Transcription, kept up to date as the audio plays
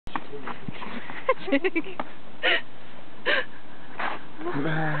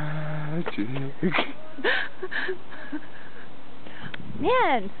Magic.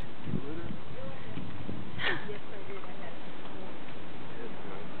 Man.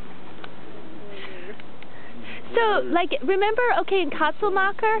 So, like, remember, okay, in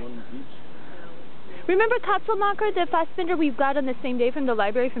Katzlemacher? Remember Katzlemacher, the Fassbinder we got on the same day from the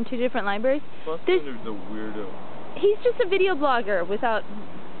library, from 2 different libraries? Fassbinder's a weirdo. He's just a video blogger without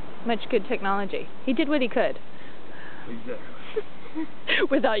much good technology. He did what he could. Exactly.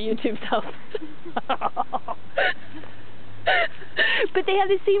 Without YouTube's help. But they have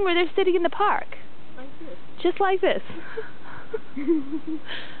this scene where they're sitting in the park. Like this. Just like this.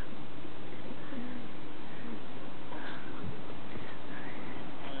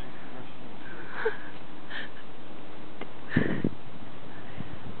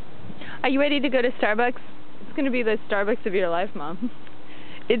 Are you ready to go to Starbucks? It's going to be the Starbucks of your life, Mom.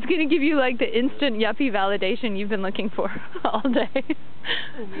 It's going to give you like the instant yuppie validation you've been looking for all day.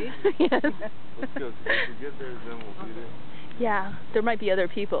 Oh, me? Yes. Let's go. If we get there, then we'll be there. Yeah, there might be other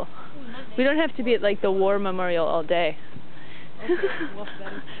people. We don't have to be at like the war memorial all day.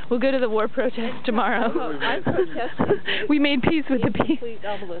 We'll go to the war protest tomorrow. I protested. We made peace with the peace.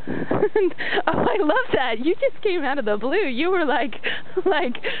 Oh, I love that. You just came out of the blue. You were like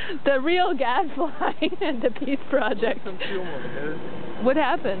the real gadfly at the Peace Project. Some fuel on my head. What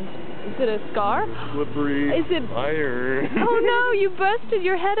happened? Is it a scar? Slippery. Is it iron? Oh no, you busted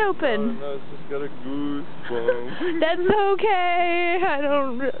your head open. No, it's just got a goosebump. That's okay. I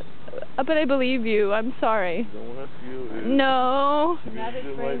don't. But I believe you. I'm sorry. Don't want to feel it. No.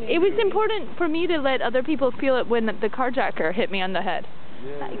 It It was important for me to let other people feel it when the carjacker hit me on the head.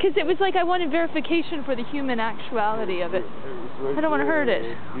 Because it was like I wanted verification for the human actuality of it. Right, I don't want to hurt it.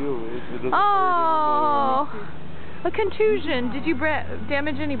 Feel it. It doesn't Oh. hurt anymore. A contusion. Did you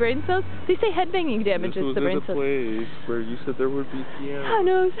damage any brain cells? They say headbanging damages the brain cells. This was in the place where you said there would be piano. I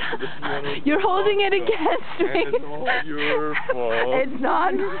know. You're holding it against me. And it's all your fault. It's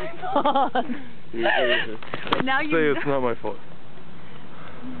not my fault. Now you say it's not my fault.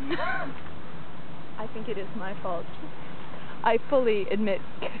 I think it is my fault. I fully admit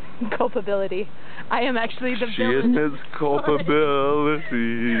culpability. I am actually the villain. She admits culpability.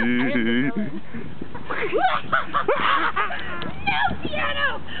 No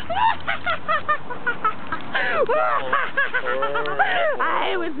piano!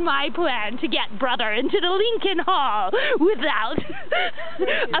 It was my plan to get brother into the Lincoln Hall without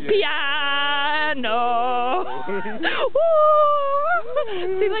a piano.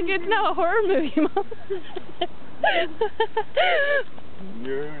 See, look, it's now a horror movie, Mom.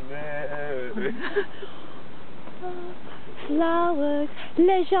 You're there. Flowers,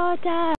 le jardin.